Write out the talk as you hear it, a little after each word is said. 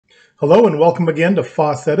Hello and welcome again to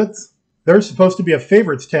FOSS Edits. There's supposed to be a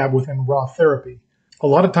favorites tab within RawTherapee. A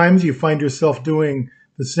lot of times you find yourself doing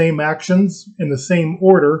the same actions in the same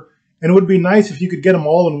order, and it would be nice if you could get them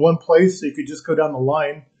all in one place so you could just go down the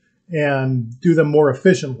line and do them more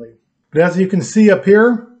efficiently. But as you can see up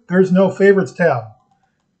here, there's no favorites tab.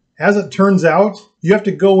 As it turns out, you have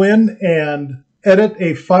to go in and edit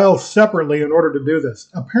a file separately in order to do this.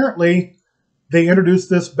 Apparently, they introduced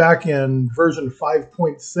this back in version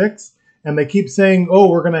 5.6, and they keep saying, oh,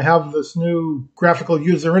 we're going to have this new graphical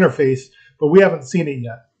user interface, but we haven't seen it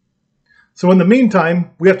yet. So in the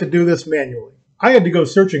meantime, we have to do this manually. I had to go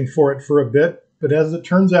searching for it for a bit, but as it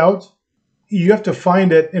turns out, you have to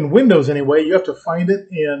find it in Windows anyway. You have to find it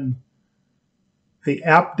in the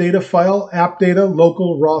app data file, app data,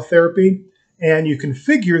 local RawTherapee, and you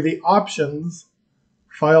configure the options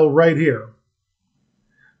file right here.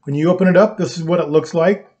 When you open it up, this is what it looks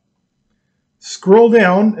like. Scroll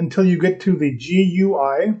down until you get to the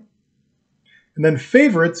GUI, and then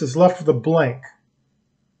Favorites is left with a blank.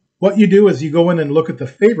 What you do is you go in and look at the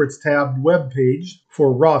Favorites tab web page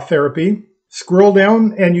for RawTherapee. Scroll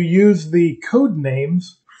down and you use the code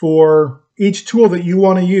names for each tool that you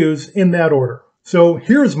want to use in that order. So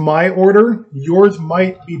here's my order. Yours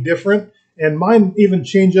might be different, and mine even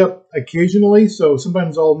change up occasionally, so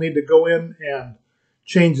sometimes I'll need to go in and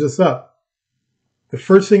change this up. The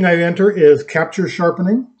first thing I enter is capture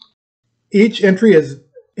sharpening. Each entry is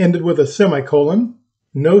ended with a semicolon,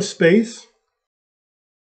 no space.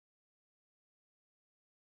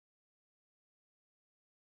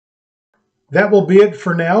 That will be it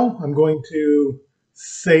for now. I'm going to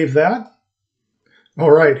save that.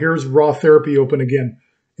 All right, here's RawTherapee open again.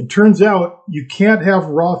 It turns out you can't have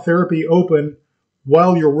RawTherapee open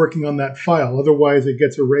while you're working on that file, otherwise it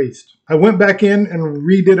gets erased. I went back in and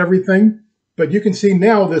redid everything, but you can see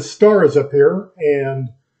now this star is up here, and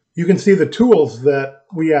you can see the tools that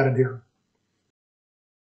we added here.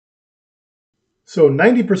 So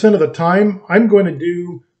 90% of the time, I'm going to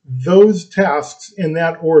do those tasks in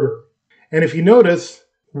that order. And if you notice,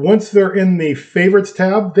 once they're in the Favorites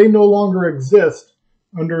tab, they no longer exist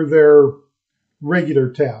under their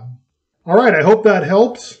regular tab. All right, I hope that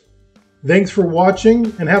helps. Thanks for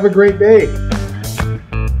watching and have a great day.